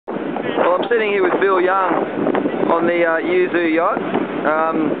sitting here with Bill Young on the Yuzu yacht.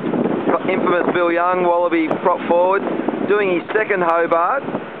 Infamous Bill Young, Wallaby prop forward, doing his second Hobart.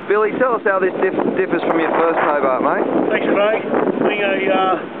 Billy, tell us how this differs from your first Hobart, mate. Thanks, Craig. Being a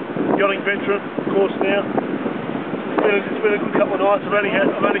yachting veteran, of course, now. It's been a good couple of nights. I've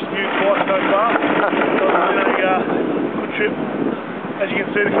only spewed twice so far. So it's been a good trip. As you can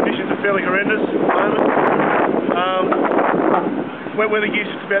see, the conditions are fairly horrendous at the moment. Wet weather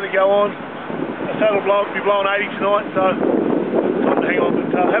gear's just about to go on. I say it'll be blowing 80 tonight, so time to hang on.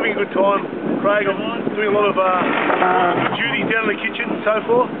 But having a good time. Craig, I'm doing a lot of duties down in the kitchen and so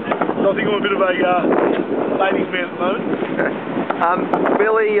forth. So I think I'm a bit of a ladies' man at the moment.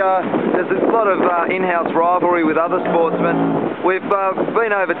 Billy, there's a lot of in-house rivalry with other sportsmen. We've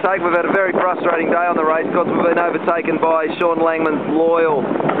been overtaken. We've had a very frustrating day on the race course. We've been overtaken by Sean Langman's Loyal.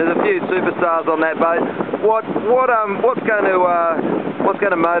 There's a few superstars on that boat. What's going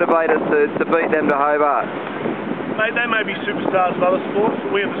to motivate us to beat them to Hobart? Mate, they may be superstars of other sports,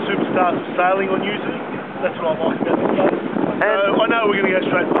 but we are the superstars of sailing on Yuzu. That's what I like about this boat. So I know we're going to go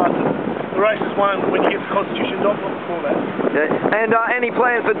straight past it. The race is won when you get to Constitution Dock, not before that. Yeah. And any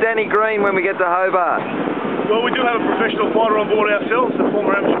plans for Danny Green when we get to Hobart? Well, we do have a professional fighter on board ourselves, a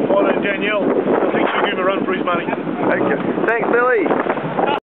former amateur fighter, Danielle. I think she'll give him a run for his money. Okay. Thanks, Billy.